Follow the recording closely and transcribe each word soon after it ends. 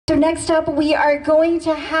So next up, we are going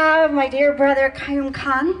to have my dear brother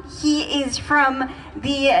Khayome. He is from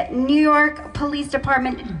the New York Police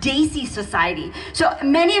Department Daisy Society. So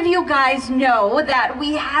many of you guys know that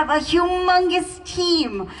we have a humongous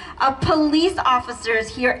team of police officers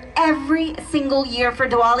here every single year for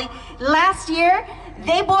Diwali. Last year,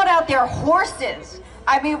 they brought out their horses.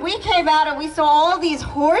 I mean, we came out and we saw all these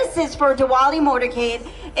horses for Diwali motorcade.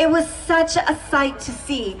 It was such a sight to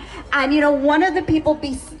see. And you know, one of the people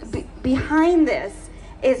behind this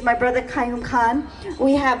is my brother Khayome.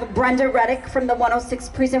 We have Brenda Reddick from the 106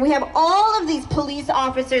 precinct. We have all of these police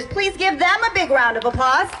officers. Please give them a big round of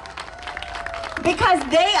applause, because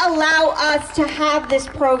they allow us to have this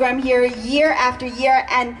program here year after year.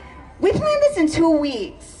 And we planned this in 2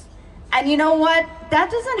 weeks. And you know what? That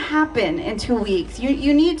doesn't happen in 2 weeks.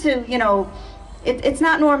 You need to, you know, it's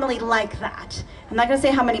not normally like that. I'm not gonna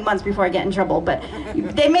say how many months before I get in trouble, but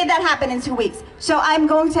they made that happen in 2 weeks. So I'm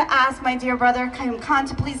going to ask my dear brother Khayome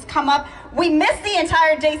to please come up. We missed the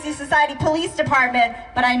entire Daisy Society Police Department,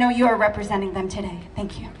 but I know you are representing them today.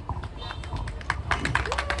 Thank you.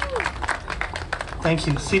 Thank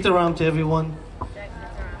you. Sitaram to everyone.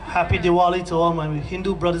 Happy Diwali to all my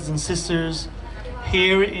Hindu brothers and sisters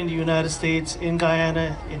here in the United States, in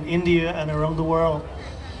Guyana, in India, and around the world.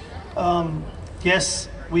 Yes,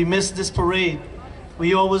 we missed this parade.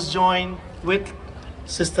 We always join with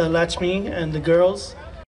Sister Lakshmee and the girls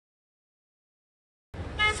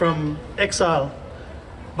from exile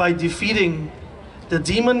by defeating the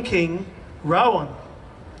demon king Ravan.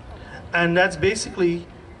 And that's basically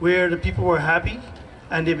where the people were happy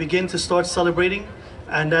and they begin to start celebrating,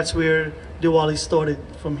 and that's where Diwali started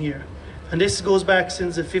from here. And this goes back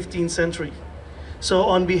since the 15th century. So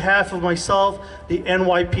on behalf of myself, the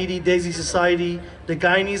NYPD, Daisy Society, the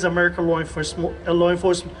Guyanese American Law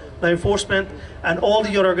Enforcement, and all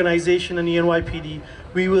the other organizations in the NYPD,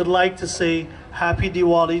 we would like to say Happy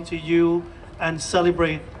Diwali to you and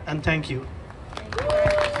celebrate and thank you.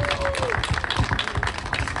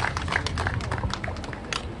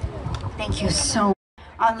 Thank you so much.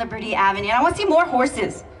 On Liberty Avenue. I want to see more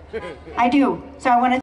horses. I do. So I want to